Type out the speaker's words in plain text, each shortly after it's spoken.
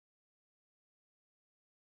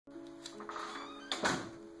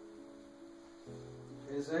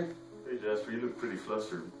Disnay. Hey Jasper, you look pretty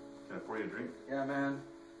flustered. Can I pour you a drink? Yeah, man.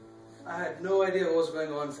 I had no idea what was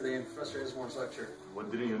going on today in Professor Ismore's lecture.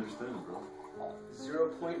 What didn't you understand, bro?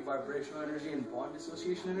 0-point vibrational energy and bond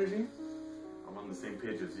dissociation energy? I'm on the same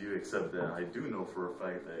page as you, except that I do know for a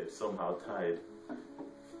fact that it's somehow tied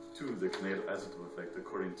to the kinetic isotope effect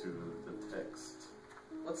according to the text.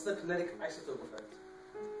 What's the kinetic isotope effect?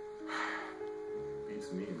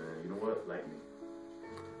 Beats me, man. You know what? Light me.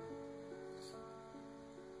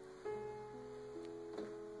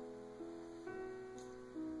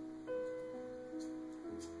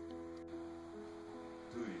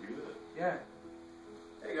 Dude, you hear that? Yeah.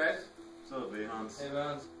 Hey guys. What's up, Vehans? Hey,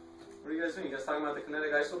 Vehans. What are you guys doing? You guys talking about the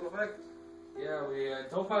kinetic isotope effect? Yeah, we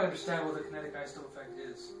don't quite understand what the kinetic isotope effect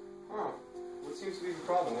is. Huh. What seems to be the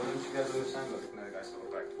problem? What don't you guys understand about the kinetic isotope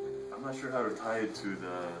effect? I'm not sure how to tie it to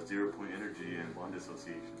the 0-point energy and bond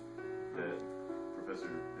dissociation that Professor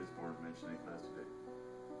Ismore mentioned in class today.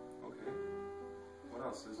 Okay. What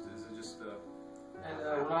else? Is it just And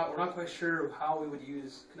we're not quite sure how we would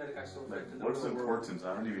use kinetic isotope Like, effect in the what's the real world. importance?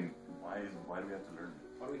 I don't even. Why do we have to learn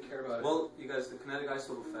it? Why do we care about it? Well, you guys, the kinetic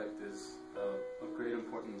isotope effect is of great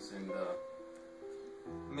importance in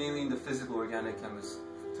mainly in the physical organic chemists,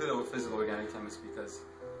 because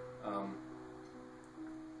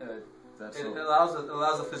it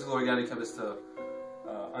allows the physical organic chemist to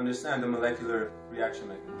understand the molecular reaction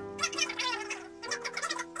mechanism.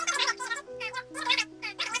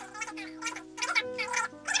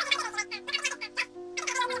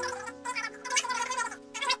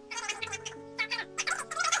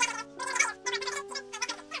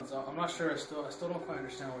 So I'm not sure. I still don't quite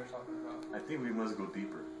understand what you're talking about. I think we must go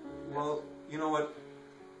deeper. Well, you know what?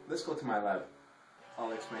 Let's go to my lab.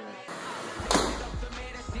 I'll explain it.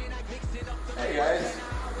 Hey guys,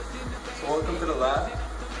 so welcome to the lab.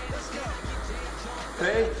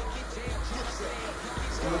 Today,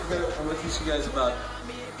 I'm going to teach you guys about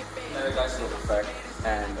kinetic isotope effect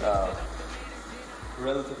and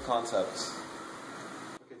relative concepts.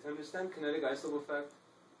 Okay, to understand kinetic isotope effect,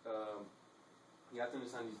 you have to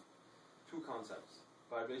understand these two concepts: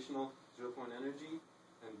 vibrational 0-point energy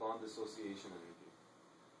and bond dissociation energy.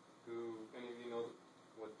 Do any of you know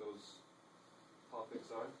what those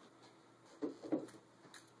topics are?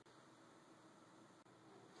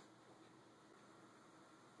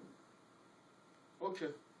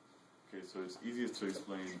 Okay. Okay, so it's easiest to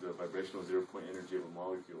explain the vibrational 0-point energy of a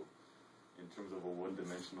molecule in terms of a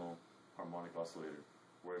one-dimensional harmonic oscillator,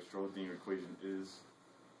 where Schrödinger equation is.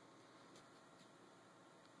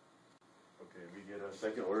 Okay, we get a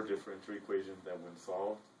second-order differential equation that, when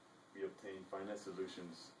solved, we obtain finite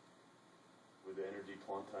solutions with the energy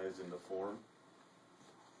quantized in the form.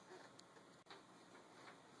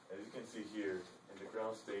 As you can see here, in the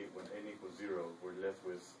ground state, when n equals 0, we're left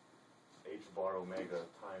with h bar omega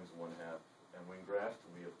times 1/2. And when graphed,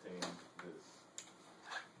 we obtain this.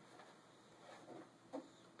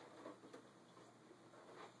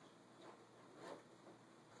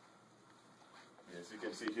 As you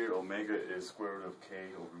can see here, omega is square root of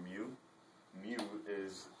k over mu. Mu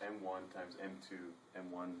is m1 times m2,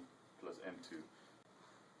 m1 plus m2.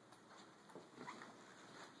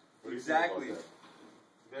 What do you think about Exactly. that?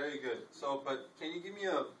 Very good. So, but can you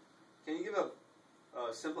give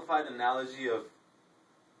a simplified analogy of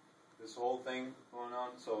this whole thing going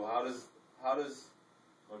on? So how does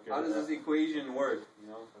this equation work? You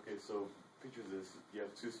know? Okay, so picture this. You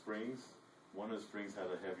have two springs. One of the springs has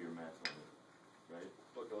a heavier mass on it, right?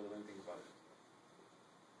 Okay, well, let me think about it.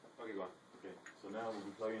 Okay, go on. Okay, so now when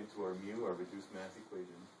we plug into our mu, our reduced mass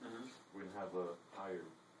equation, we're going to have a higher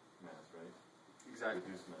mass, right? Exactly.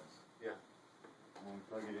 Reduced mass. Yeah. When we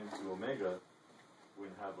plug it into omega, we're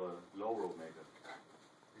going to have a lower omega.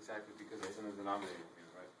 Exactly, because it's in the denominator,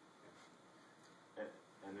 right?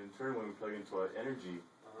 And in turn, when we plug into our energy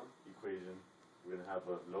equation, we're going to have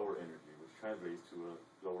a lower energy, which translates to a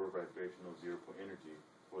lower vibrational 0-point energy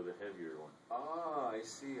for the heavier one. Ah, I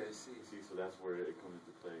see. See, so that's where it comes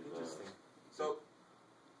into play. Interesting. So,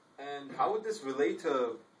 and how would this relate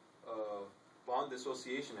to bond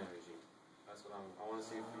dissociation energy? That's what I want to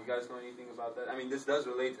see if you guys know anything about that. I mean, this does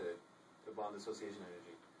relate to it, to bond dissociation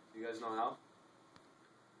energy. Do you guys know how?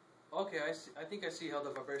 Okay, I think I see how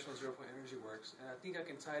the vibrational 0-point energy works, and I think I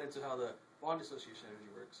can tie it into how the bond dissociation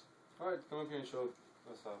energy works. Alright, come up here and show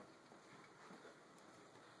us how.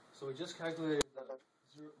 So we just calculated the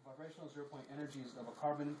vibrational 0-point energies of a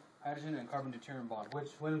carbon, hydrogen, and carbon deuterium bond,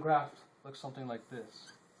 which, when graphed, looks something like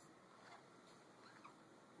this.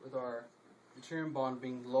 With our deuterium bond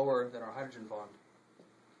being lower than our hydrogen bond.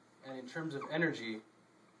 And in terms of energy,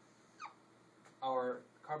 our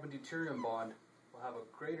carbon deuterium bond will have a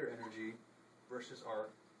greater energy versus our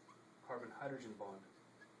carbon-hydrogen bond.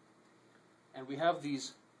 And we have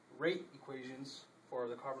these rate equations for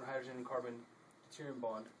the carbon-hydrogen and carbon-deuterium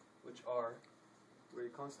bond, which are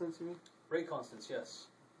Rate constants, you mean? rate constants, yes.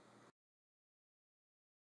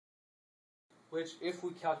 Which, if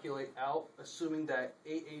we calculate out, assuming that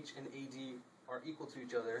AH and AD are equal to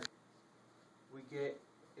each other, we get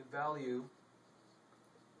a value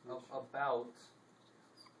of about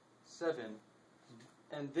 7.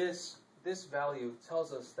 And this value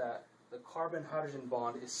tells us that the carbon-hydrogen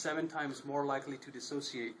bond is 7 times more likely to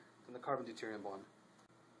dissociate than the carbon-deuterium bond.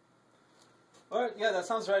 Alright, yeah, that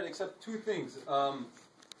sounds right, except two things.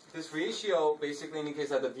 This ratio basically indicates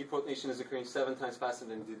that the deprotonation is occurring 7 times faster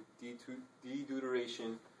than the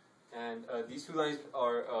dedeuteration, and these two lines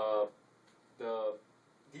are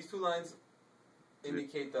these two lines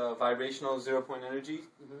indicate the vibrational 0-point energy,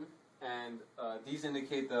 and these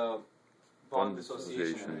indicate the bond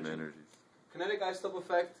dissociation energy. Kinetic isotope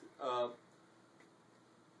effect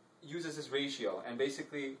uses this ratio, and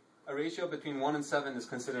basically a ratio between 1 and 7 is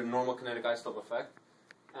considered a normal kinetic isotope effect,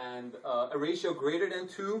 and a ratio greater than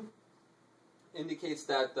 2 indicates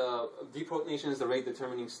that the deprotonation is the rate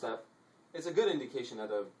determining step. It's a good indication that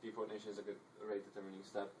the deprotonation is a good rate determining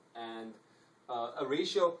step, and a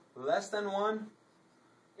ratio less than 1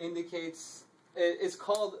 indicates, it's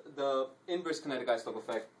called the inverse kinetic isotope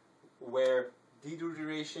effect, where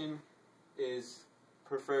dedeuteration is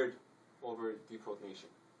preferred over deprotonation.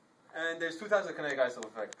 And there's two types of kinetic isotope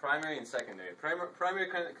effect, primary and secondary. Primary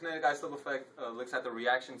kinetic isotope effect looks at the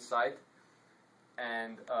reaction site,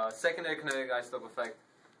 and secondary kinetic isotope effect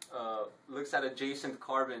looks at adjacent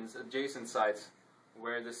carbons, adjacent sites,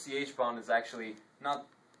 where the CH bond is actually not,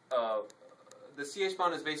 the CH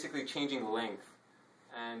bond is basically changing length.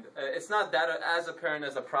 And it's not that as apparent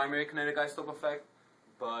as the primary kinetic isotope effect,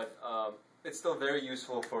 but it's still very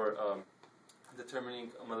useful for determining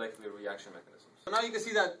molecular reaction mechanisms. So now you can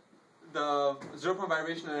see that the 0-point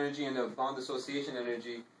vibrational energy and the bond dissociation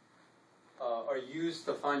energy are used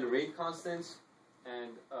to find the rate constants,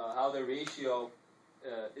 and how the ratio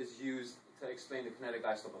is used to explain the kinetic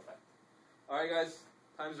isotope effect. Alright guys,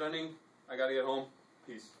 time's running. I gotta get home.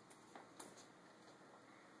 Peace.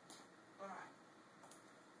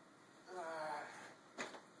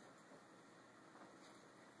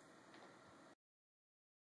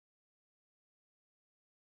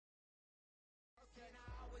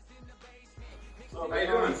 Oh, how you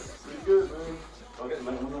doing? Pretty good, man. Okay,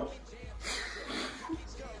 let me know.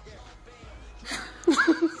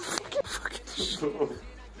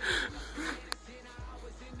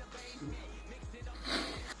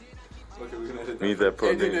 Okay, we're gonna edit that. Need that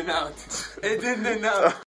protein. It didn't out. It didn't out.